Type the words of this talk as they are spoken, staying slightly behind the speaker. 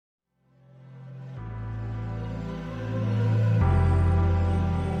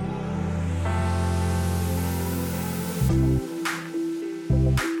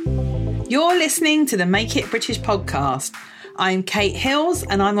You're listening to the Make It British podcast. I'm Kate Hills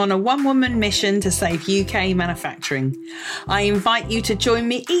and I'm on a one-woman mission to save UK manufacturing. I invite you to join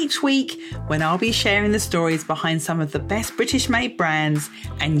me each week when I'll be sharing the stories behind some of the best British-made brands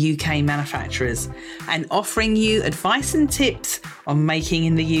and UK manufacturers and offering you advice and tips on making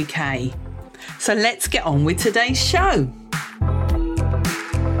in the UK. So let's get on with today's show.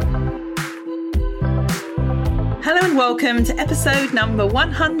 Hello and welcome to episode number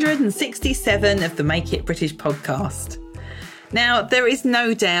 167 of the Make It British podcast. Now, there is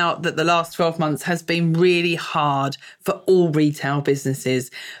no doubt that the last 12 months has been really hard for all retail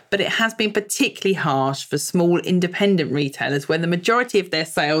businesses, but it has been particularly harsh for small independent retailers where the majority of their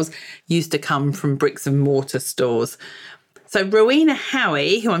sales used to come from bricks and mortar stores. So Rowena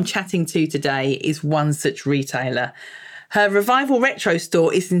Howie, who I'm chatting to today, is one such retailer. Her Revival Retro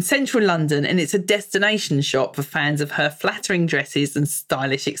store is in central London and it's a destination shop for fans of her flattering dresses and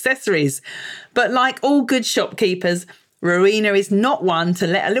stylish accessories. But like all good shopkeepers, Rowena is not one to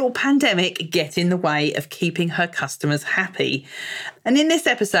let a little pandemic get in the way of keeping her customers happy. And in this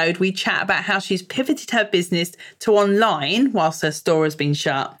episode, we chat about how she's pivoted her business to online whilst her store has been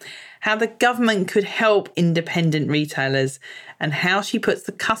shut, how the government could help independent retailers, and how she puts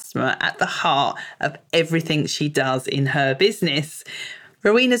the customer at the heart of everything she does in her business.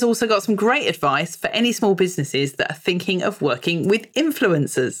 Rowena's also got some great advice for any small businesses that are thinking of working with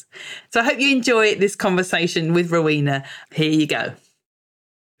influencers. So I hope you enjoy this conversation with Rowena. Here you go.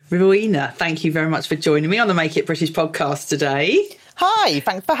 Rowena, thank you very much for joining me on the Make It British podcast today. Hi,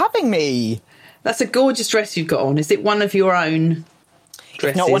 thanks for having me. That's a gorgeous dress you've got on. Is it one of your own dresses?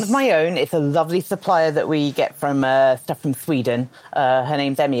 It's not one of my own. It's a lovely supplier that we get from stuff from Sweden. Her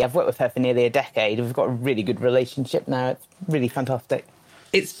name's Emmy. I've worked with her for nearly a decade. We've got a really good relationship now. It's really fantastic.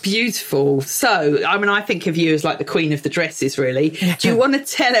 It's beautiful. So, I think of you as like the queen of the dresses, really. Do you want to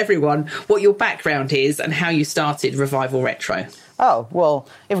tell everyone what your background is and how you started Revival Retro? Oh, well,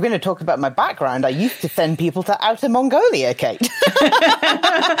 if we're going to talk about my background, I used to send people to Outer Mongolia, Kate.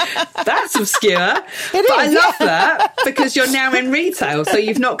 That's obscure. I love that because you're now in retail, so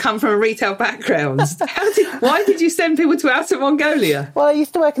you've not come from a retail background. Why did you send people to Outer Mongolia? Well, I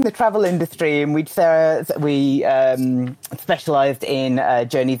used to work in the travel industry and we specialised in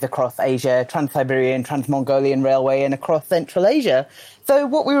journeys across Asia, Trans-Siberian, Trans-Mongolian Railway and across Central Asia. So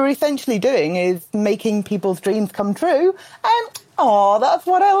what we were essentially doing is making people's dreams come true. And, that's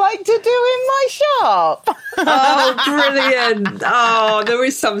what I like to do in my shop. Oh, brilliant. Oh, there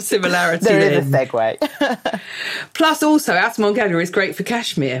is some similarity there then. There is a segue. Plus, also, Outer Mongolia is great for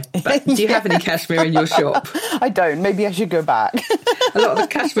cashmere. But do you have any cashmere in your shop? I don't. Maybe I should go back. A lot of the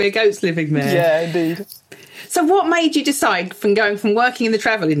cashmere goats living there. Yeah, indeed. So what made you decide from going from working in the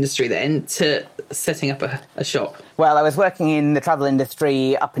travel industry then to setting up a shop? Well, I was working in the travel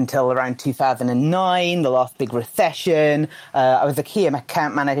industry up until around 2009, the last big recession. I was a key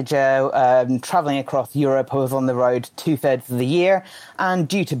account manager travelling across Europe. I was on the road 2/3 of the year. And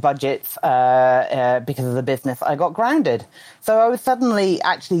due to budgets, because of the business, I got grounded. So I was suddenly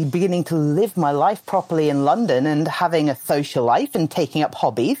actually beginning to live my life properly in London and having a social life and taking up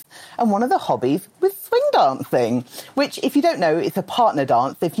hobbies. And one of the hobbies was swing dancing, which, if you don't know, it's a partner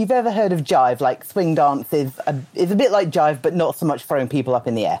dance. If you've ever heard of jive, like swing dance is a bit like jive, but not so much throwing people up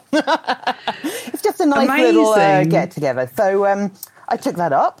in the air. It's just a nice little get-together. So I took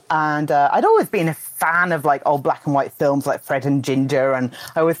that up, and I'd always been a fan of like old black and white films like Fred and Ginger, and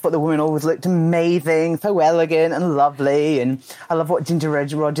I always thought the women always looked amazing, so elegant and lovely, and I love what Ginger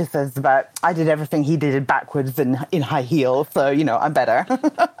Rogers says about I did everything he did backwards and in high heels, so I'm better.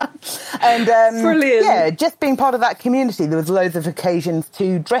 And brilliant. Yeah, just being part of that community, there was loads of occasions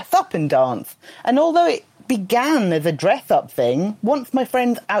to dress up and dance, and although it began as a dress-up thing, once my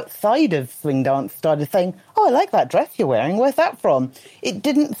friends outside of swing dance started saying, I like that dress you're wearing, where's that from? It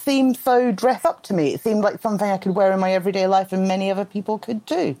didn't seem so dress-up to me. It seemed like something I could wear in my everyday life and many other people could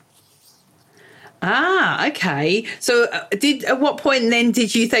too. Ah, okay. So at what point then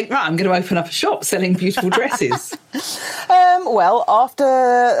did you think, right, I'm going to open up a shop selling beautiful dresses? Well, after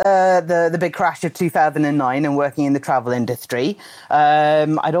the big crash of 2009 and working in the travel industry,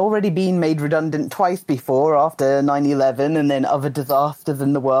 I'd already been made redundant twice before, after 9/11 and then other disasters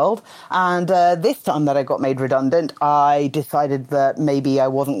in the world. And this time that I got made redundant, I decided that maybe I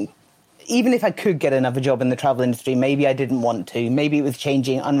wasn't even if I could get another job in the travel industry, maybe I didn't want to. Maybe it was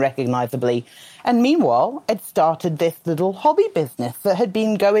changing unrecognisably. And meanwhile, I'd started this little hobby business that had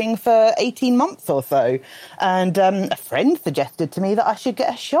been going for 18 months or so. And a friend suggested to me that I should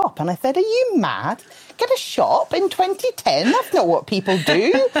get a shop. And I said, are you mad? Get a shop in 2010? That's not what people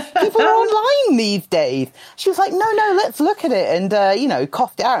do. People are online these days. She was like, no, let's look at it and,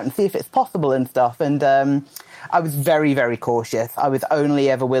 cost it out and see if it's possible and stuff. And I was very, very cautious. I was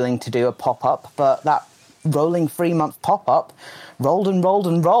only ever willing to do a pop-up, but that rolling 3-month pop-up rolled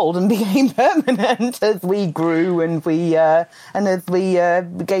and became permanent as we grew and as we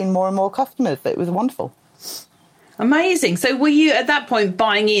gained more and more customers. It was wonderful. Amazing. So were you at that point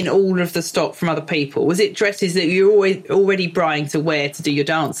buying in all of the stock from other people? Was it dresses that you were already buying to wear to do your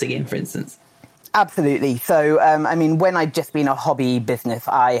dancing in, for instance? Absolutely. So, when I'd just been a hobby business,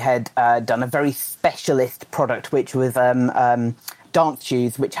 I had done a very specialist product, which was dance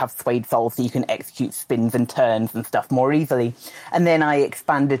shoes, which have suede soles so you can execute spins and turns and stuff more easily. And then I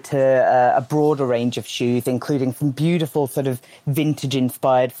expanded to a broader range of shoes, including some beautiful sort of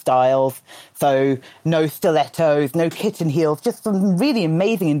vintage-inspired styles. So no stilettos, no kitten heels, just some really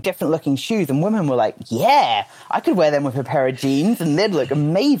amazing and different-looking shoes. And women were like, yeah, I could wear them with a pair of jeans and they'd look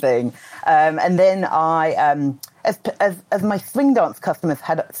amazing. And then I... As my swing dance customers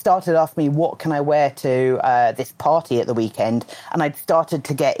had started asking me, what can I wear to this party at the weekend? And I'd started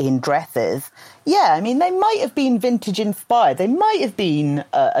to get in dresses. Yeah, they might have been vintage inspired. They might have been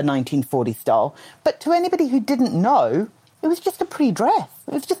a 1940s style. But to anybody who didn't know, it was just a pretty dress.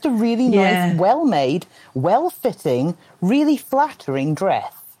 It was just a really nice, well-made, well-fitting, really flattering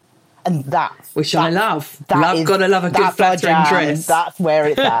dress. And I love. Gotta love a good flattering dress. That's where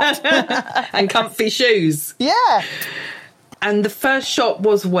it's at. And comfy shoes. Yeah. And the first shop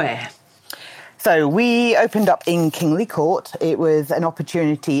was where? So we opened up in Kingly Court. It was an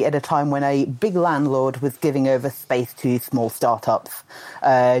opportunity at a time when a big landlord was giving over space to small startups.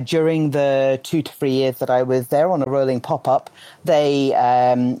 During the 2 to 3 years that I was there on a rolling pop-up, they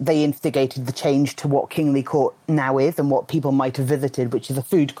instigated the change to what Kingly Court now is and what people might have visited, which is a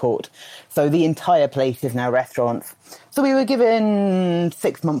food court. So the entire place is now restaurants. So we were given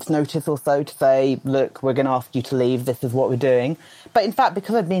 6 months notice or so to say, look, we're going to ask you to leave. This is what we're doing. But in fact,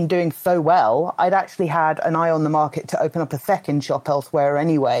 because I'd been doing so well, I'd actually had an eye on the market to open up a second shop elsewhere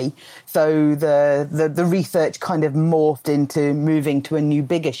anyway. So the research kind of morphed into moving to a new,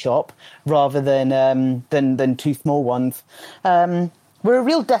 bigger shop rather than 2 small ones. We're a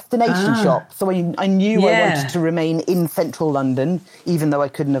real destination shop, so I knew I wanted to remain in central London, even though I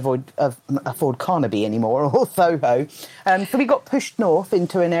couldn't afford Carnaby anymore or Soho. So we got pushed north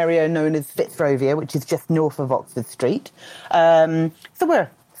into an area known as Fitzrovia, which is just north of Oxford Street. So we're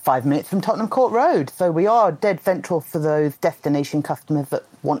 5 minutes from Tottenham Court Road, so we are dead central for those destination customers that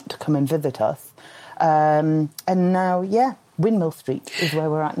want to come and visit us. And now, Windmill Street is where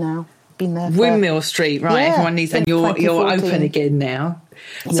we're at now. Windmill Street, right? Yeah, everyone needs, and you're open again now.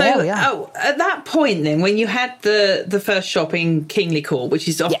 So at that point, then, when you had the first shop in Kingly Court, which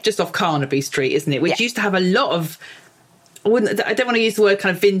is just off Carnaby Street, isn't it? Which used to have a lot of. I don't want to use the word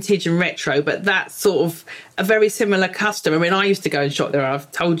kind of vintage and retro, but that's sort of a very similar custom. I used to go and shop there.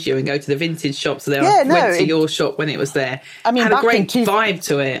 I've told you, and go to the vintage shops there. I went to your shop when it was there. Had a great vibe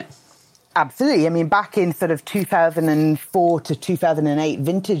to it. Absolutely. Back in sort of 2004 to 2008,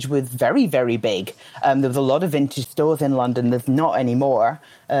 vintage was very, very big. There was a lot of vintage stores in London. There's not anymore.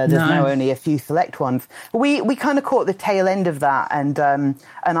 There's now only a few select ones. We kind of caught the tail end of that, and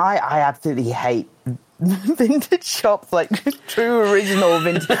I absolutely hate vintage shops, like true original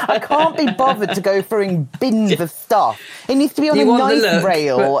vintage. I can't be bothered to go through bins of stuff. It needs to be on a nice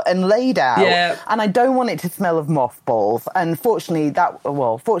rail and laid out. Yeah. And I don't want it to smell of mothballs. And fortunately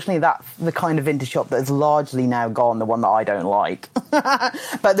that's the kind of vintage shop that is largely now gone, the one that I don't like.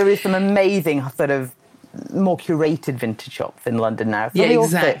 But there is some amazing sort of more curated vintage shops in London now. So they all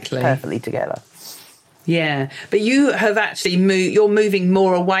fit perfectly together. Yeah, but you have actually you're moving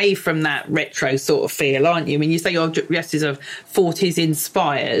more away from that retro sort of feel, aren't you? You say your dresses are 40s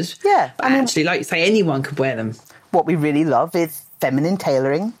inspired. Yeah. But actually, like you say, anyone could wear them. What we really love is feminine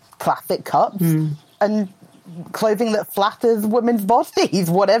tailoring, classic cuts, and clothing that flatters women's bodies,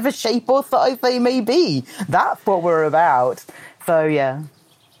 whatever shape or size they may be. That's what we're about. So, yeah.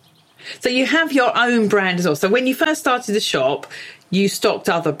 So you have your own brand as well. So when you first started the shop, you stocked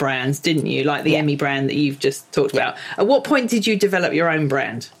other brands, didn't you? Like the Emmy brand that you've just talked about. At what point did you develop your own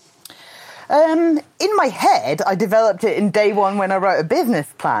brand? In my head, I developed it in day one when I wrote a business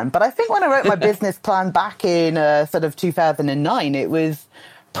plan. But I think when I wrote my business plan back in sort of 2009, it was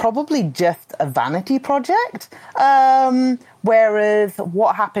probably just a vanity project. Whereas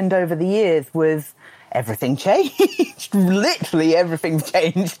what happened over the years was everything changed. Literally everything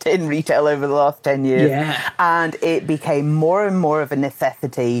changed in retail over the last 10 years. Yeah. And it became more and more of a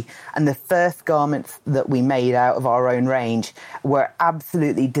necessity. And the first garments that we made out of our own range were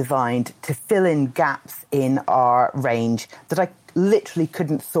absolutely designed to fill in gaps in our range that I literally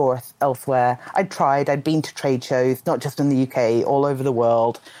couldn't source elsewhere. I'd been to trade shows, not just in the UK, all over the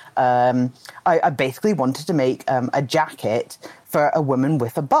world. I basically wanted to make a jacket for a woman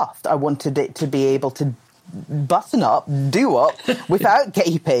with a bust. I wanted it to be able to button up, do up, without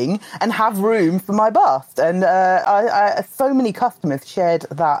gaping, and have room for my bust. And so many customers shared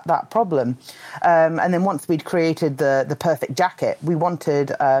that problem. And then once we'd created the perfect jacket, we wanted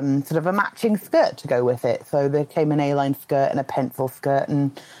sort of a matching skirt to go with it. So there came an A-line skirt and a pencil skirt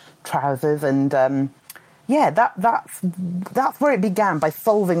and trousers. And that's where it began, by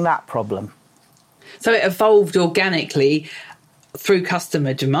solving that problem. So it evolved organically through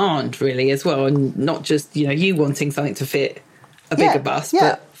customer demand, really, as well, and not just you wanting something to fit a bigger bust,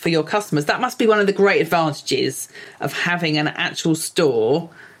 but for your customers. That must be one of the great advantages of having an actual store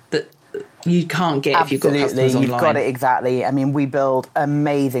that you can't get if you've got customers online. You've got it, exactly. I mean, we build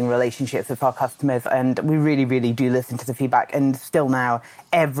amazing relationships with our customers, and we really, really do listen to the feedback. And still now,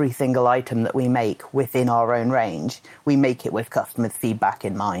 every single item that we make within our own range, we make it with customers' feedback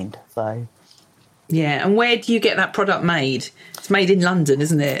in mind. So. Yeah, and where do you get that product made? It's made in London,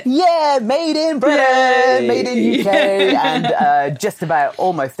 isn't it? Yeah, made in Britain, Yay! Made in UK, and just about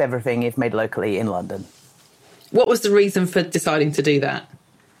almost everything is made locally in London. What was the reason for deciding to do that?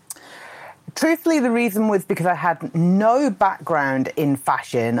 Truthfully, the reason was because I had no background in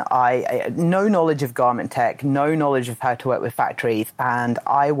fashion, I no knowledge of garment tech, no knowledge of how to work with factories, and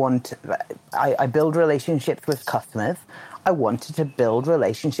I build relationships with customers. I wanted to build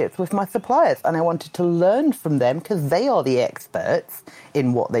relationships with my suppliers, and I wanted to learn from them because they are the experts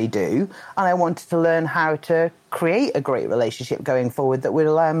in what they do. And I wanted to learn how to create a great relationship going forward that would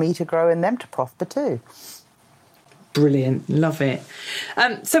allow me to grow and them to prosper too. Brilliant. Love it.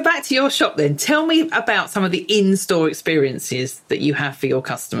 So back to your shop then. Tell me about some of the in-store experiences that you have for your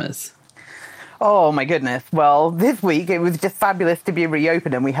customers. Oh, my goodness. Well, this week it was just fabulous to be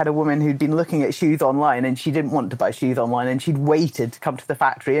reopened, and we had a woman who'd been looking at shoes online, and she didn't want to buy shoes online, and she'd waited to come to the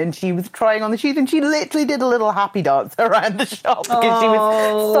factory, and she was trying on the shoes, and she literally did a little happy dance around the shop because she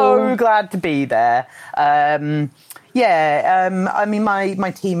was so glad to be there. I mean,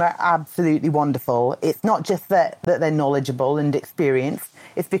 my team are absolutely wonderful. It's not just that they're knowledgeable and experienced.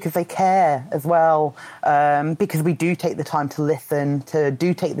 It's because they care as well, because we do take the time to listen, take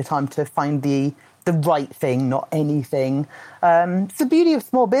the time to find the right thing, not anything. It's the beauty of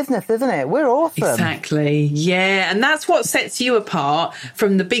small business, isn't it? We're awesome. Exactly. Yeah. And that's what sets you apart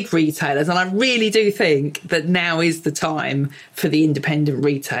from the big retailers. And I really do think that now is the time for the independent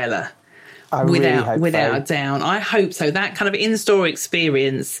retailer. Without a doubt. I hope so. That kind of in-store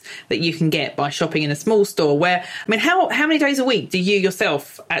experience that you can get by shopping in a small store where, I mean, how many days a week do you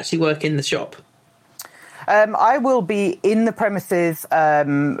yourself actually work in the shop? I will be in the premises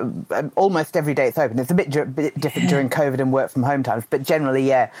almost every day it's open. It's a bit different during COVID and work from home times, but generally,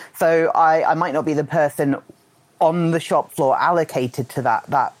 yeah. So I might not be the person on the shop floor allocated to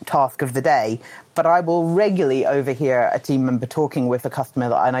that task of the day, but I will regularly overhear a team member talking with a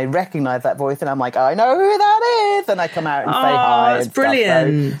customer, and I recognise that voice, and I'm like, I know who that is, and I come out and say hi. That's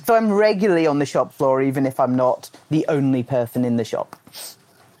brilliant. So I'm regularly on the shop floor, even if I'm not the only person in the shop.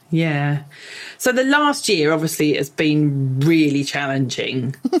 Yeah. So the last year obviously has been really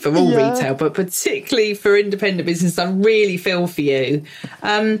challenging for all retail, but particularly for independent business. I really feel for you.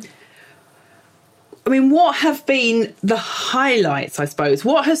 I mean, what have been the highlights, I suppose?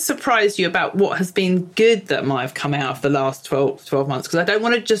 What has surprised you about what has been good that might have come out of the last 12 months? Because I don't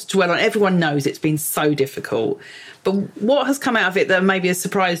want to just dwell on, everyone knows it's been so difficult. But what has come out of it that maybe has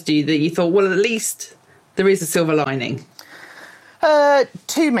surprised you that you thought, well, at least there is a silver lining?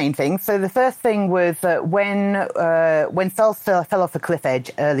 Two main things. So the first thing was that when sales fell off a cliff edge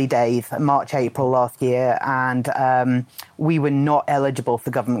early days, March, April last year, and we were not eligible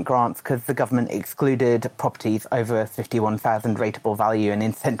for government grants because the government excluded properties over 51,000 rateable value, and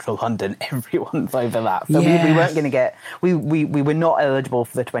in central London, everyone's over that. So we weren't going to get, we were not eligible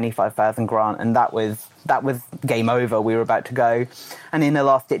for the 25,000 grant, and that was game over. We were about to go. And in a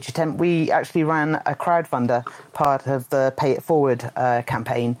last-ditch attempt, we actually ran a crowdfunder, part of the Pay It Forward Forward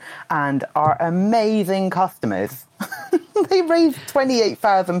campaign, and our amazing customers, they raised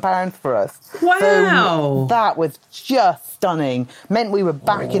 £28,000 for us. Wow. So that was just stunning. Meant we were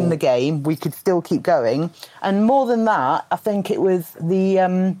back in the game. We could still keep going. And more than that, I think it was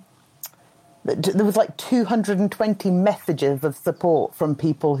there was like 220 messages of support from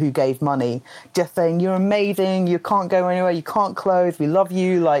people who gave money, just saying, you're amazing, you can't go anywhere, you can't close, we love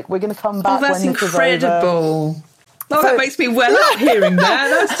you, like, we're going to come back when this is over. That's incredible. Oh, that makes me well up hearing that.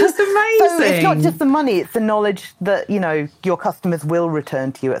 That's just amazing. So it's not just the money, it's the knowledge that, you know, your customers will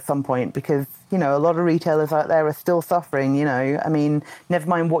return to you at some point, because, you know, a lot of retailers out there are still suffering, you know. I mean, never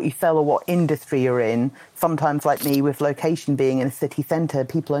mind what you sell or what industry you're in. Sometimes, like me, with location being in a city centre,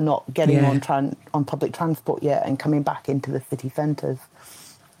 people are not getting on public transport yet and coming back into the city centres.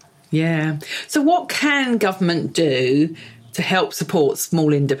 Yeah. So what can government do to help support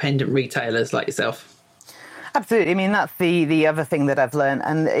small independent retailers like yourself? Absolutely. I mean, that's the other thing that I've learned,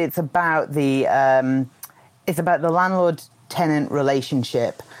 and it's about the landlord-tenant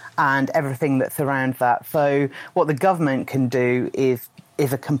relationship and everything that surrounds that. So what the government can do is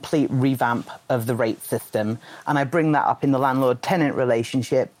a complete revamp of the rate system, and I bring that up in the landlord-tenant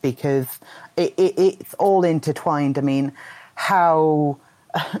relationship because it's all intertwined. I mean, how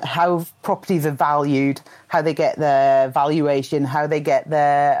properties are valued, how they get their valuation, how they get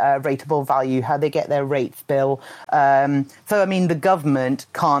their rateable value, how they get their rates bill. So, I mean, the government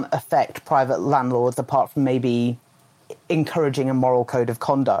can't affect private landlords apart from maybe encouraging a moral code of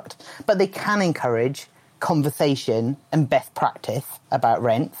conduct. But they can encourage conversation and best practice about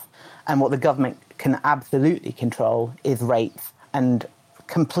rents. And what the government can absolutely control is rates, and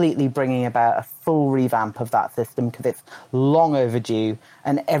completely bringing about a full revamp of that system, because it's long overdue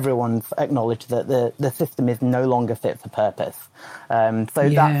and everyone's acknowledged that the system is no longer fit for purpose.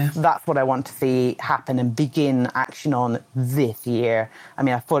 That's what I want to see happen and begin action on this year. I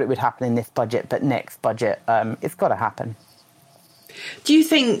mean, I thought it would happen in this budget, but next budget, it's got to happen. Do you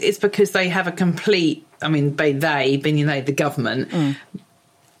think it's because they have a complete, I mean, the government,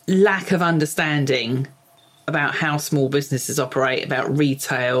 lack of understanding about how small businesses operate, about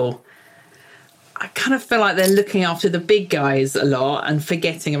retail? I kind of feel like they're looking after the big guys a lot and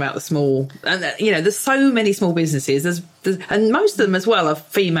forgetting about the small. And, you know, there's so many small businesses, and most of them as well are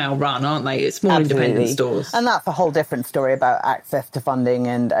female run, aren't they? It's small independent stores. And that's a whole different story about access to funding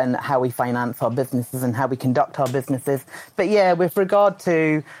and how we finance our businesses and how we conduct our businesses. But yeah, with regard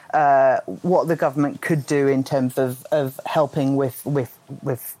to what the government could do in terms of helping with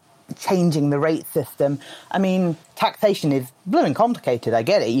changing the rate system. I mean, taxation is blooming complicated. I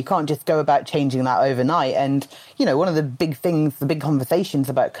get it. You can't just go about changing that overnight. And, you know, one of the big things, the big conversations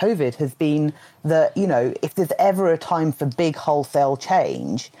about COVID has been that, you know, if there's ever a time for big wholesale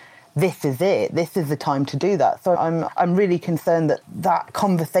change, this is it. This is the time to do that. So I'm really concerned that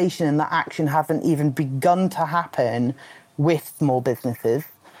conversation and that action hasn't even begun to happen with small businesses.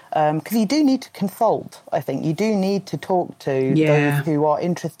 Because you do need to consult, I think. You do need to talk to those who are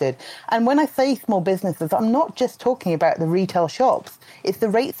interested. And when I say small businesses, I'm not just talking about the retail shops. It's the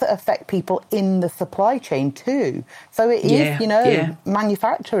rates that affect people in the supply chain too. So it is,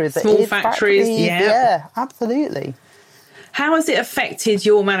 manufacturers. Small factories, Yeah, absolutely. How has it affected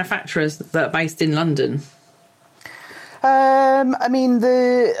your manufacturers that are based in London? I mean,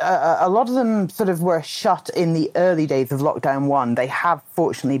 a lot of them sort of were shut in the early days of lockdown 1. They have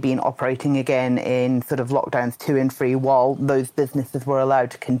fortunately been operating again in sort of lockdowns 2 and 3 while those businesses were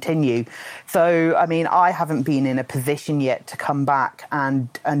allowed to continue. So, I mean, I haven't been in a position yet to come back and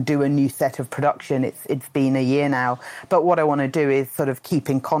do a new set of production. It's been a year now. But what I want to do is sort of keep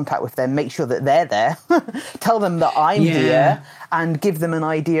in contact with them, make sure that they're there, tell them that I'm here, and give them an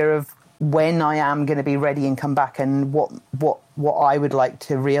idea of when I am going to be ready and come back, and what I would like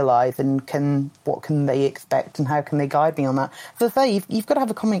to realise, and what can they expect, and how can they guide me on that. So say you've got to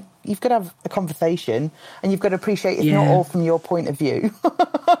have a conversation, and you've got to appreciate it's not all from your point of view.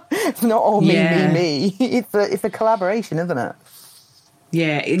 It's not all me. It's a collaboration, isn't it?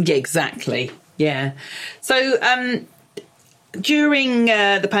 Yeah, exactly. Yeah. So during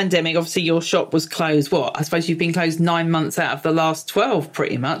the pandemic, obviously your shop was closed. I suppose you've been closed 9 months out of the last 12,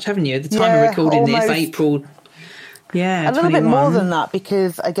 pretty much, haven't you? At the time of recording this, April. Yeah, a little 21. Bit more than that,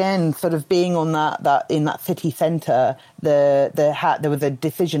 because again, sort of being on that in that city centre, there was a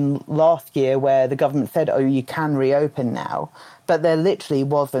decision last year where the government said, "Oh, you can reopen now." But there literally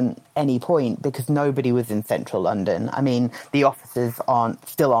wasn't any point because nobody was in central London. I mean, the offices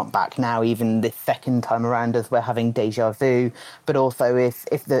still aren't back now, even this second time around, as we're having deja vu. But also,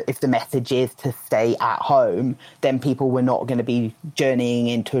 if the message is to stay at home, then people were not going to be journeying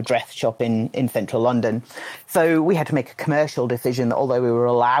into a dress shop in central London. So we had to make a commercial decision that although we were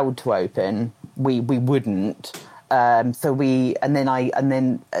allowed to open, we wouldn't. This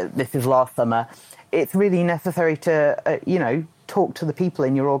is last summer. It's really necessary to, talk to the people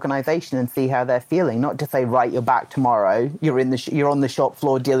in your organisation and see how they're feeling. Not just say, right, you're back tomorrow. You're on the shop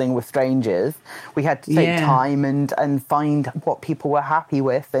floor dealing with strangers. We had to take time and find what people were happy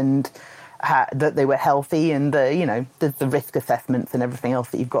with and that they were healthy and the risk assessments and everything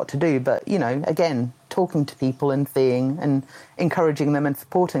else that you've got to do. But again, talking to people and seeing and encouraging them and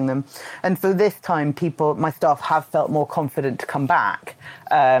supporting them. And so this time, my staff have felt more confident to come back.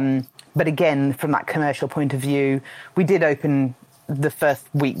 But again, from that commercial point of view, we did open the first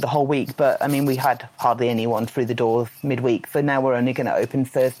week, the whole week, but I mean, we had hardly anyone through the doors midweek. So now we're only going to open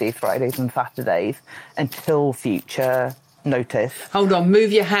Thursdays, Fridays and Saturdays until future notice. Hold on,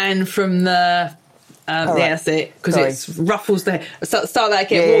 move your hand from the that's it, because it ruffles the... Start that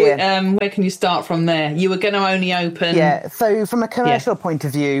again. Where can you start from there? You were going to only open... Yeah, so from a commercial point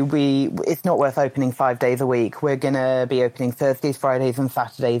of view, it's not worth opening 5 days a week. We're going to be opening Thursdays, Fridays and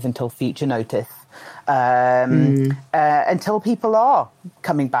Saturdays until future notice. Until people are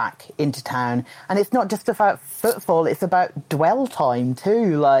coming back into town. And it's not just about footfall, it's about dwell time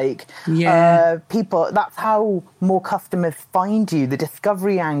too. People, that's how more customers find you. The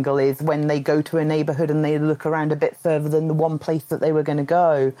discovery angle is when they go to a neighbourhood and they look around a bit further than the one place that they were going to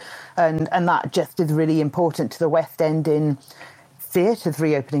go. And that just is really important to the West End in theatres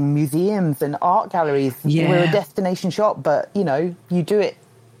reopening, museums and art galleries. Yeah. We're a destination shop, but, you do it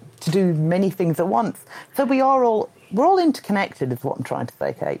to do many things at once. So we're all interconnected is what I'm trying to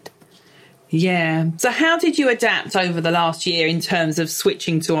say, Kate. Yeah. So how did you adapt over the last year in terms of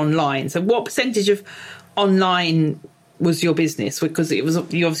switching to online? So what percentage of online was your business? Because you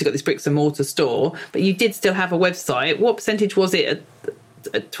obviously got this bricks and mortar store, but you did still have a website. What percentage was it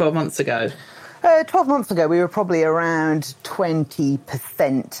at 12 months ago? 12 months ago, we were probably around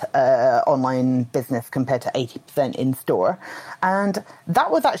 20% online business compared to 80% in store. And that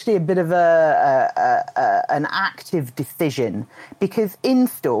was actually a bit of an active decision because in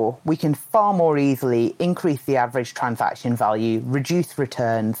store, we can far more easily increase the average transaction value, reduce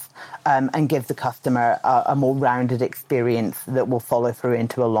returns, and give the customer a more rounded experience that will follow through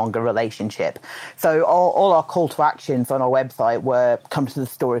into a longer relationship. So all our call to actions on our website were come to the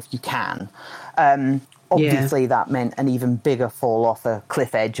store if you can. Obviously, that meant an even bigger fall off a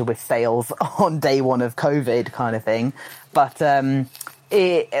cliff edge with sales on day one of COVID kind of thing. But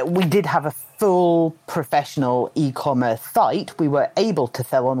we did have a full professional e-commerce site. We were able to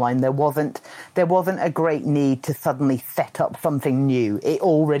sell online. There wasn't a great need to suddenly set up something new. It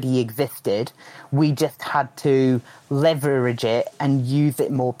already existed. We just had to leverage it and use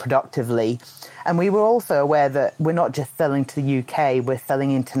it more productively. And we were also aware that we're not just selling to the UK, we're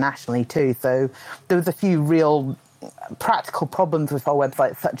selling internationally too. So there was a few real practical problems with our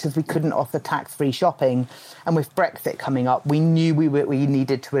website, such as we couldn't offer tax-free shopping. And with Brexit coming up, we knew we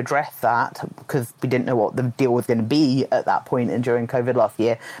needed to address that because we didn't know what the deal was going to be at that point and during COVID last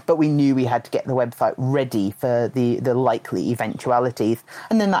year. But we knew we had to get the website ready for the likely eventualities.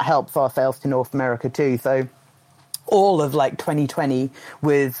 And then that helps our sales to North America too. So all of 2020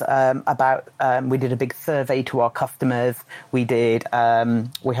 was we did a big survey to our customers. We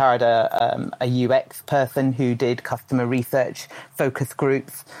hired a UX person who did customer research focus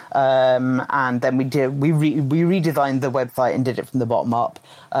groups, and then we redesigned the website and did it from the bottom up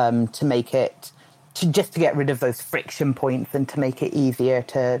to make it to get rid of those friction points and to make it easier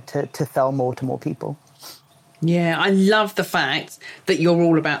to sell more to more people. Yeah, I love the fact that you're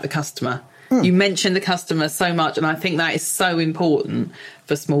all about the customer. You mentioned the customer so much, and I think that is so important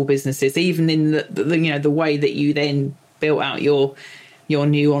for small businesses, even in the way that you then built out your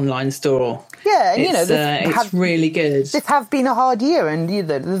new online store. Yeah, and it's really good. This has been a hard year, and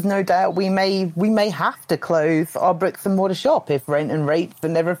there's no doubt we may have to close our bricks and mortar shop if rent and rates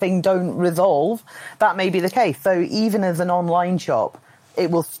and everything don't resolve. That may be the case. So even as an online shop,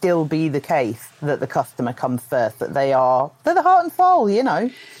 it will still be the case that the customer comes first, that they're the heart and soul,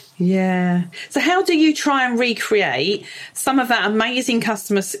 Yeah. So how do you try and recreate some of that amazing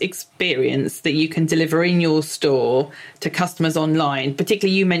customer experience that you can deliver in your store to customers online?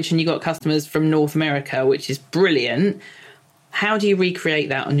 Particularly, you mentioned you got customers from North America, which is brilliant. How do you recreate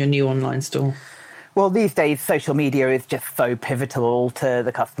that on your new online store? Well, these days, social media is just so pivotal to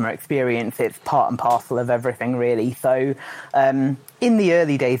the customer experience. It's part and parcel of everything, really. So in the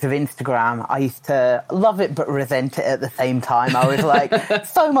early days of Instagram, I used to love it but resent it at the same time. I was like,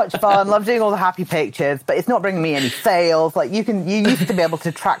 so much fun, love doing all the happy pictures, but it's not bringing me any sales. Like you used to be able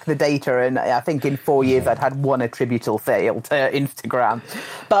to track the data, and I think in 4 years I'd had one attributable sale to Instagram.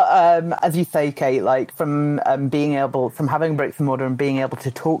 But as you say, Kate, like from having bricks and mortar and being able to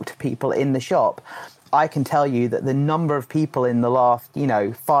talk to people in the shop, I can tell you that the number of people in the last,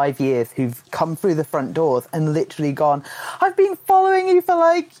 5 years who've come through the front doors and literally gone, I've been following you for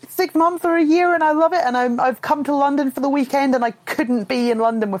like 6 months or a year and I love it. And I've come to London for the weekend and I couldn't be in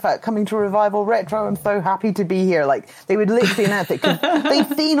London without coming to Revival Retro. I'm so happy to be here. Like they would literally announce it because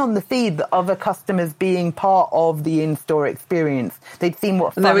they've seen on the feed that other customers being part of the in-store experience. They'd seen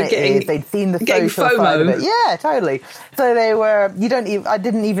what fun it is. They'd seen the social side of it. Yeah, totally. So they were,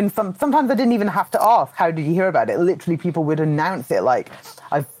 sometimes I didn't even have to ask, how did you hear about it? Literally, people would announce it like,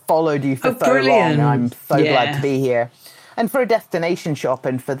 I've followed you for so long and I'm so glad to be here. And for a destination shop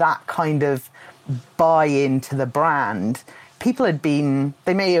and for that kind of buy-in to the brand,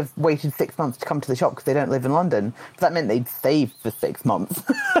 they may have waited 6 months to come to the shop because they don't live in London, but that meant they'd saved for 6 months.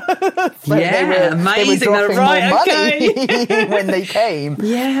 So amazing. They were dropping more money when they came.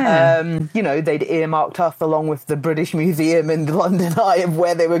 They'd earmarked us along with the British Museum and the London Eye of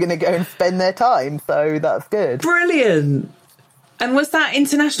where they were going to go and spend their time. So that's good. Brilliant. And was that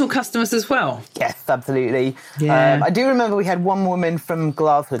international customers as well? Yes, absolutely. Yeah. I do remember we had one woman from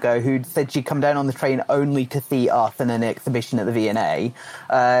Glasgow who said she'd come down on the train only to see us and an exhibition at the V&A.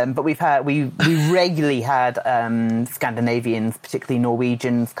 But we regularly had Scandinavians, particularly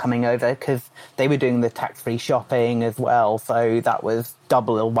Norwegians, coming over because they were doing the tax-free shopping as well. So that was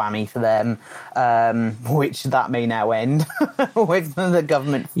double whammy for them, which that may now end with the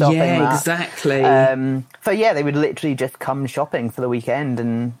government stopping that. Yeah, exactly. They would literally just come shopping for the weekend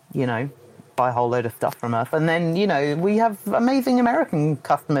and, buy a whole load of stuff from us. And then, we have amazing American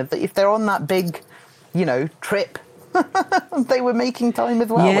customers that if they're on that big, trip, they were making time as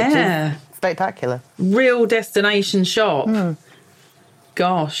well, which is spectacular. Real destination shop.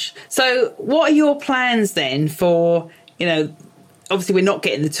 Gosh. So what are your plans then for, obviously we're not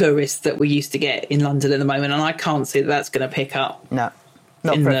getting the tourists that we used to get in London at the moment, and I can't see that that's going to pick up. No,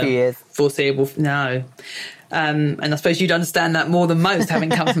 not for a few years. Foreseeable, no. And I suppose you'd understand that more than most, having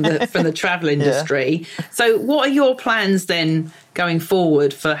come from the travel industry. Yeah. So what are your plans then going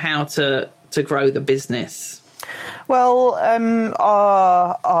forward for how to grow the business? Well,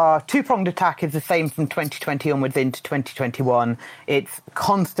 our two-pronged attack is the same from 2020 onwards into 2021. It's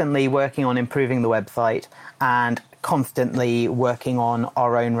constantly working on improving the website and constantly working on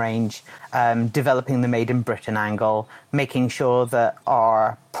our own range, developing the Made in Britain angle, making sure that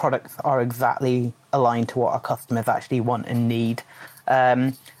our products are exactly aligned to what our customers actually want and need.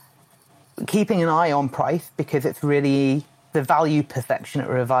 Keeping an eye on price, because it's really the value perception at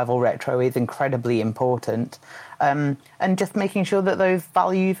Revival Retro is incredibly important. And just making sure that those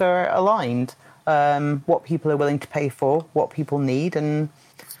values are aligned, what people are willing to pay for, what people need, and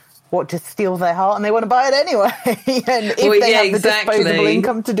what just steals their heart and they want to buy it anyway. And if they have the disposable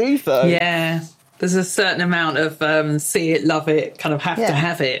income to do so. Yeah. There's a certain amount of see it, love it, kind of have to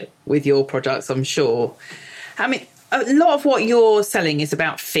have it with your products, I'm sure. I mean, a lot of what you're selling is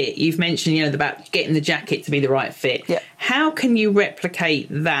about fit. You've mentioned, about getting the jacket to be the right fit. Yeah. How can you replicate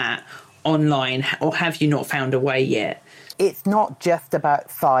that online, or have you not found a way yet? It's not just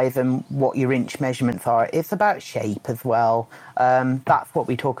about size and what your inch measurements are. It's about shape as well. That's what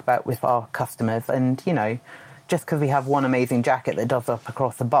we talk about with our customers. And, just because we have one amazing jacket that does up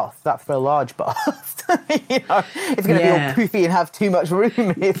across a bust, that's for a large bust. It's going to be all poofy and have too much room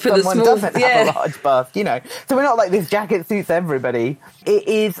if someone doesn't have a large bust, So we're not like this jacket suits everybody. It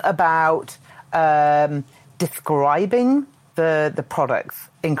is about describing the products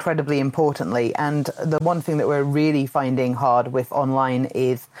incredibly importantly. And the one thing that we're really finding hard with online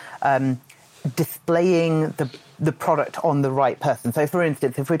is displaying the product on the right person. So, for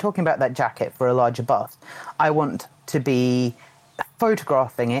instance, if we're talking about that jacket for a larger bust, I want to be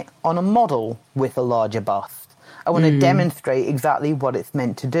photographing it on a model with a larger bust. I want to demonstrate exactly what it's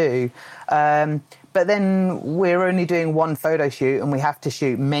meant to do. But then we're only doing one photo shoot and we have to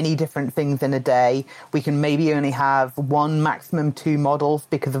shoot many different things in a day. We can maybe only have one, maximum two models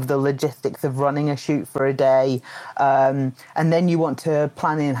because of the logistics of running a shoot for a day. And then you want to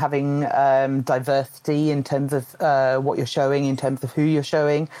plan in having diversity in terms of what you're showing, in terms of who you're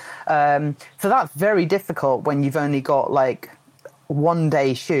showing. So that's very difficult when you've only got like 1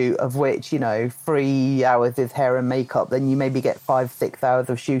 day shoot of which 3 hours is hair and makeup. Then you maybe get 5-6 hours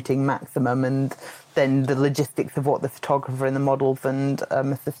of shooting maximum, and then the logistics of what the photographer and the models and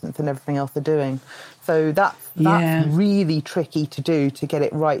assistants and everything else are doing. So that's really tricky to do, to get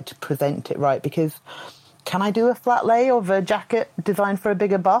it right, to present it right, because can I do a flat lay of a jacket designed for a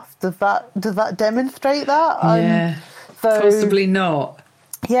bigger bust? Does that demonstrate that? Yeah, possibly not.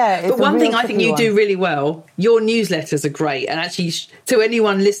 Yeah, but one thing I think you do really well, your newsletters are great. And actually, to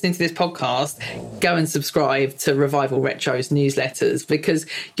anyone listening to this podcast, go and subscribe to Revival Retro's newsletters, because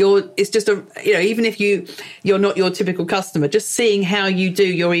it's just even if you're not your typical customer, just seeing how you do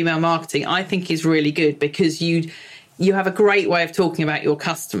your email marketing, I think is really good, because you have a great way of talking about your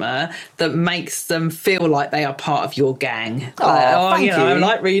customer that makes them feel like they are part of your gang. Thank you. I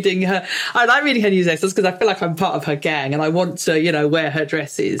like reading her newsletters because I feel like I'm part of her gang and I want to, wear her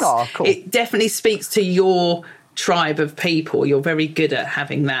dresses. Oh, cool. It definitely speaks to your tribe of people. You're very good at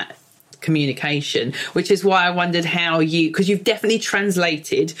having that communication, which is why I wondered because you've definitely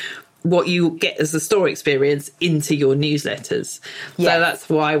translated what you get as the store experience into your newsletters. Yes. So that's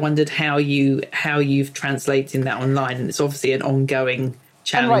why I wondered how you've translated that online, and it's obviously an ongoing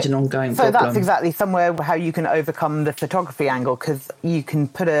challenge, an ongoing problem. So that's exactly somewhere how you can overcome the photography angle, because you can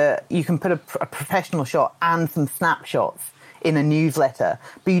put a professional shot and some snapshots in a newsletter,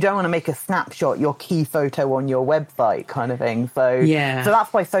 but you don't want to make a snapshot your key photo on your website kind of thing. So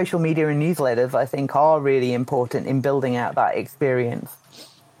that's why social media and newsletters, I think, are really important in building out that experience.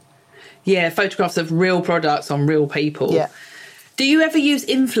 Yeah, photographs of real products on real people. Yeah. Do you ever use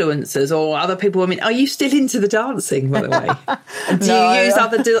influencers or other people? I mean, are you still into the dancing, by the way? Do you use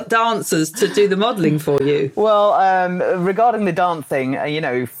other dancers to do the modelling for you? Well, regarding the dancing,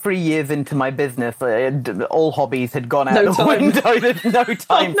 3 years into my business, all hobbies had gone out the window. There's no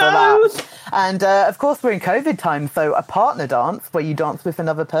time for that. And, of course, we're in COVID time, so a partner dance where you dance with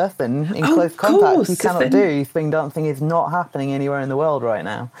another person in close contact, you cannot do. Swing dancing is not happening anywhere in the world right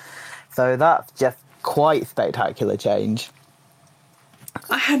now. So that's just quite spectacular change.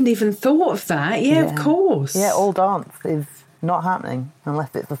 I hadn't even thought of that. Yeah, of course. Yeah, all dance is not happening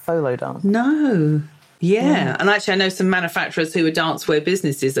unless it's a solo dance. No. Yeah. And actually, I know some manufacturers who are dancewear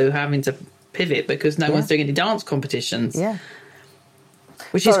businesses who are having to pivot because no one's doing any dance competitions. Yeah.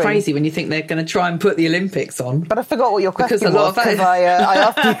 Which is crazy when you think they're going to try and put the Olympics on. But I forgot what your question was, because I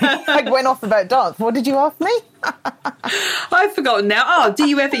asked you, I went off about dance. What did you ask me? I've forgotten now. Do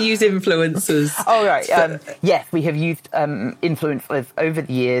you ever use influencers? Oh, right. Yes, we have used influencers over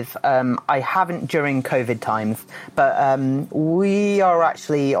the years. I haven't during COVID times, but we are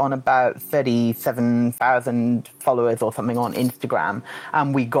actually on about 37,000 followers or something on Instagram,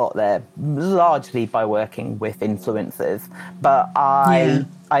 and we got there largely by working with influencers. But I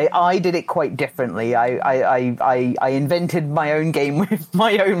did it quite differently. I invented my own game with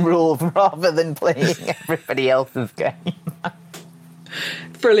my own rules rather than playing everybody else's game.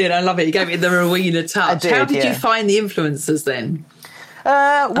 Brilliant. I love it. You gave it the Rowena touch. How did you find the influencers then?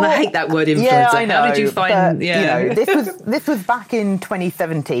 And I hate that word influencer. Yeah, I know, how did you find? This was back in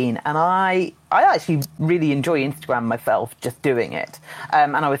 2017, and I actually really enjoy Instagram myself, just doing it.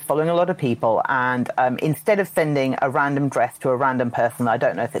 And I was following a lot of people, and instead of sending a random dress to a random person, I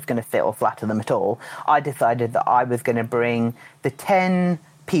don't know if it's going to fit or flatter them at all, I decided that I was going to bring the 10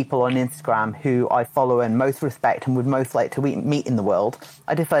 people on Instagram who I follow and most respect and would most like to meet in the world.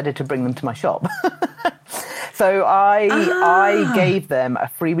 I decided to bring them to my shop. So I gave them a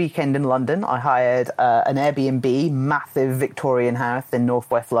free weekend in London. I hired an Airbnb, massive Victorian house in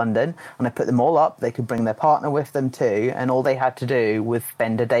northwest London, and I put them all up. They could bring their partner with them too, and all they had to do was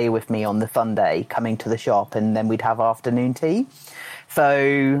spend a day with me on the Sunday coming to the shop, and then we'd have afternoon tea.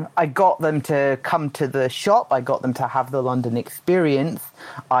 So I got them to come to the shop. I got them to have the London experience.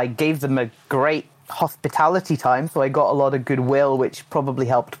 I gave them a great hospitality time, so I got a lot of goodwill, which probably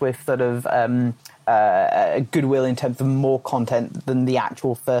helped with sort of goodwill in terms of more content than the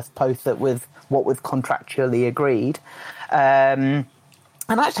actual first post that was what was contractually agreed.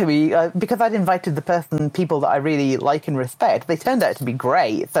 And actually, because I'd invited the people that I really like and respect, they turned out to be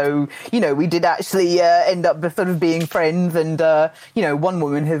great. So, we did actually end up sort of being friends. And, one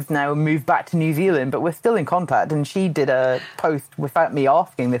woman has now moved back to New Zealand, but we're still in contact. And she did a post without me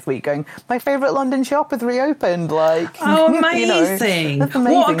asking this week going, my favourite London shop has reopened. Oh, amazing. That's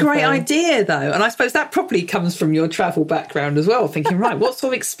amazing. What a great idea, though. And I suppose that probably comes from your travel background as well, thinking, right, what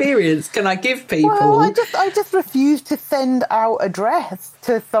sort of experience can I give people? Well, I just refused to send out a dress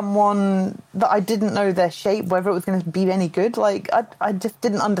to someone that I didn't know their shape, whether it was going to be any good. I just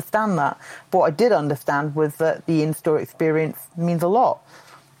didn't understand that. But what I did understand was that the in-store experience means a lot.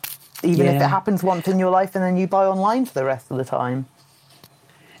 Even if it happens once in your life and then you buy online for the rest of the time.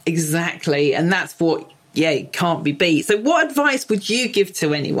 Exactly. And that's what yeah, it can't be beat. So what advice would you give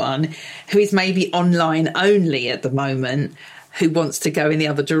to anyone who is maybe online only at the moment, who wants to go in the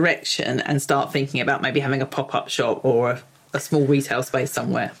other direction and start thinking about maybe having a pop-up shop or a small retail space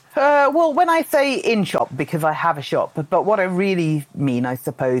somewhere? Well, when I say in shop, because I have a shop, but what I really mean, I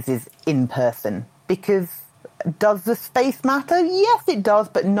suppose, is in person. Because does the space matter? Yes, it does,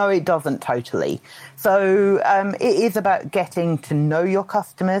 but no, it doesn't totally. So it is about getting to know your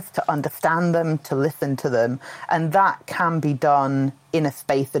customers, to understand them, to listen to them. And that can be done in a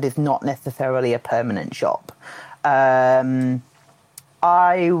space that is not necessarily a permanent shop.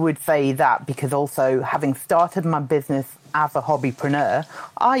 I would say that because also having started my business as a hobbypreneur,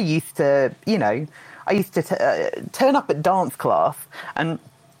 I used to turn up at dance class and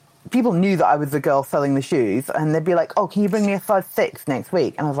people knew that I was the girl selling the shoes, and they'd be like, "Oh, can you bring me a size 6 next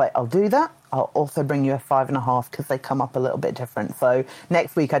week?" And I was like, "I'll do that. I'll also bring you a 5.5 because they come up a little bit different." So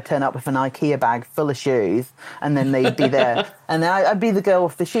next week I'd turn up with an IKEA bag full of shoes, and then they'd be there, and then I'd be the girl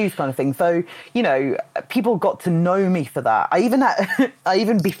with the shoes kind of thing. So people got to know me for that. I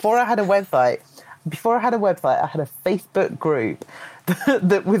even before I had a website, I had a Facebook group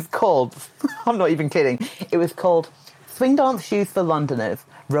that was called, I'm not even kidding, it was called Swing Dance Shoes for Londoners.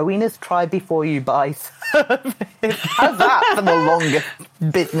 Rowena's Try Before You Buy Service. How's that for the longest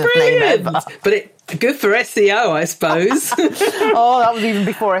business name ever? But good for SEO, I suppose. Oh, that was even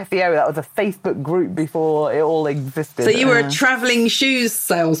before SEO. That was a Facebook group before it all existed. So you were a travelling shoes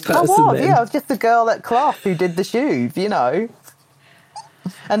salesperson I was, then? yeah. I was just the girl at class who did the shoes,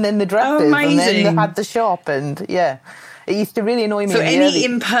 And then the dresses, and then they had the shop, and yeah. It used to really annoy me. So any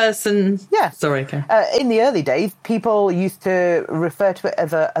in-person... Yeah. Sorry, okay. In the early days, people used to refer to it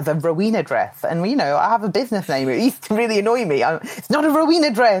as a Rowena dress. And, I have a business name. It used to really annoy me. It's not a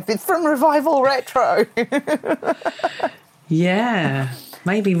Rowena dress. It's from Revival Retro. Yeah.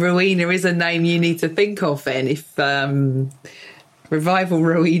 Maybe Rowena is a name you need to think of then if... Revival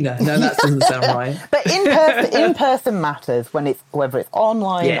Rowena. No, that doesn't sound right. But in-person matters whether it's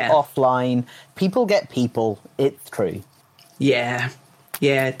online, offline. People get people. It's true. Yeah,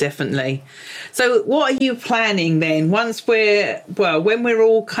 definitely. So what are you planning then when we're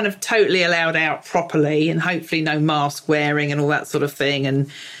all kind of totally allowed out properly and hopefully no mask wearing and all that sort of thing?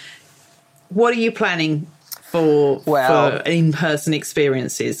 And what are you planning for in-person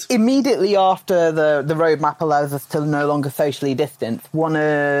experiences? Immediately after the roadmap allows us to no longer socially distance, on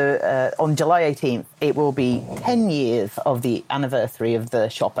July 18th, it will be 10 years of the anniversary of the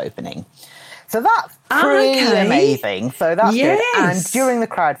shop opening. So that's pretty amazing. So that's good. And during the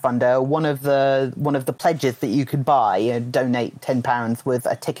crowdfunder, one of the pledges that you could buy and donate £10 was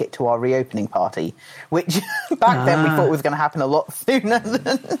a ticket to our reopening party, which back then we thought was going to happen a lot sooner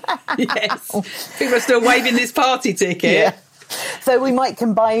than now. Yes. People are still waving this party ticket. Yeah. So we might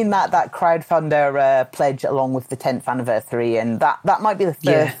combine that crowdfunder pledge along with the 10th anniversary, and that might be the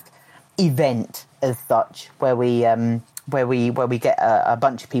first event as such where we get a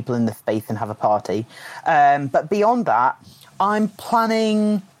bunch of people in the space and have a party. But beyond that, I'm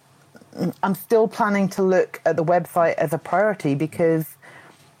still planning to look at the website as a priority because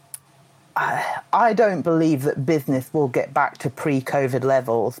I don't believe that business will get back to pre-COVID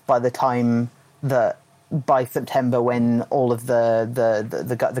levels by September, when all of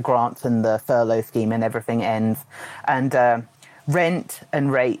the grants and the furlough scheme and everything ends. And rent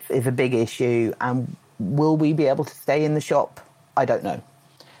and rates is a big issue, and will we be able to stay in the shop? I don't know.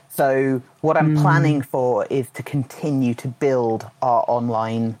 So what I'm planning for is to continue to build our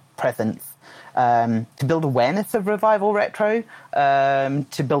online presence, to build awareness of Revival Retro,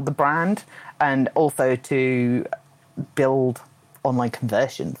 to build the brand, and also to build online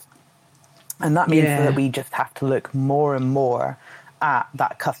conversions. And that means that we just have to look more and more at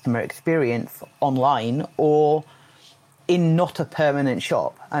that customer experience online or in not a permanent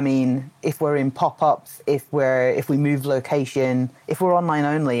shop. I mean, if we're in pop-ups, if we move location, if we're online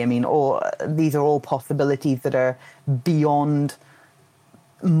only, I mean, these are all possibilities that are beyond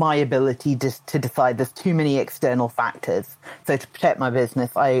my ability to decide. There's too many external factors. So to protect my business,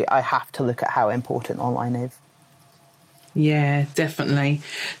 I have to look at how important online is. Yeah, definitely.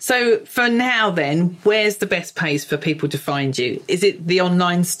 So for now then, where's the best place for people to find you? Is it the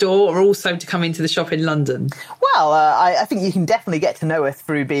online store or also to come into the shop in London? Well, I think you can definitely get to know us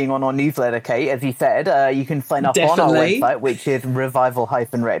through being on our newsletter, Kate. As you said, you can sign up on our website, which is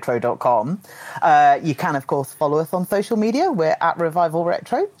revival-retro.com. You can, of course, follow us on social media. We're at Revival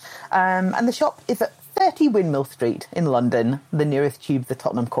Retro. And the shop is at 30 Windmill Street in London. The nearest tubes are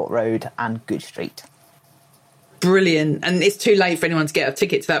Tottenham Court Road and Goodge Street. Brilliant. And it's too late for anyone to get a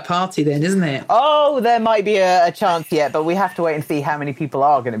ticket to that party then, isn't it? Oh, there might be a chance yet, but we have to wait and see how many people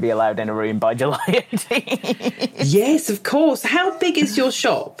are going to be allowed in a room by July 18th. Yes, of course. How big is your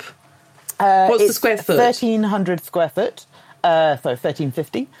shop? What's the square foot? 1,300 square foot. So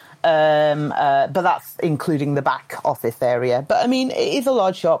 1,350. But that's including the back office area. But I mean, it is a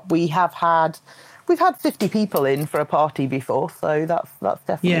large shop. We've had 50 people in for a party before, so that's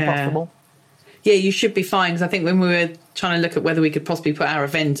definitely possible. Yeah, you should be fine, because I think when we were trying to look at whether we could possibly put our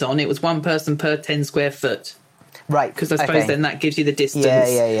event on, it was one person per 10 square foot. Right. Because I suppose then that gives you the distance.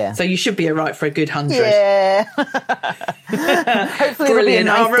 Yeah. So you should be all right for a good 100. Yeah. Hopefully it'll be a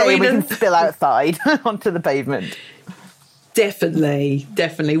nice day we can spill outside onto the pavement. Definitely.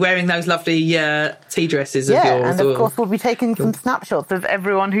 Wearing those lovely tea dresses of yours. Yeah, and of course we'll be taking some snapshots of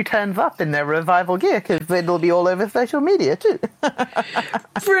everyone who turns up in their revival gear, because it'll be all over social media too.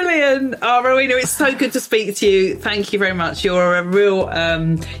 Brilliant. Oh, Rowena, it's so good to speak to you. Thank you very much. You're a real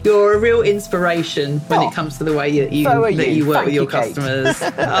inspiration when it comes to the way you work with your customers.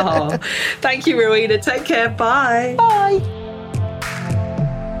 Oh, thank you, Rowena. Take care. Bye. Bye.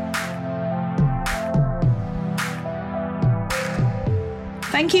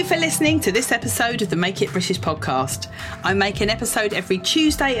 Thank you for listening to this episode of the Make It British podcast. I make an episode every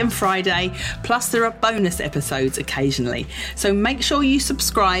Tuesday and Friday, plus there are bonus episodes occasionally. So make sure you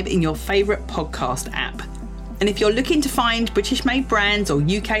subscribe in your favourite podcast app. And if you're looking to find British-made brands or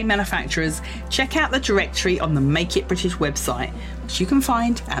UK manufacturers, check out the directory on the Make It British website, which you can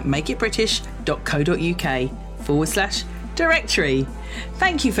find at makeitbritish.co.uk/directory.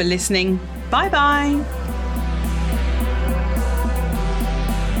 Thank you for listening. Bye-bye.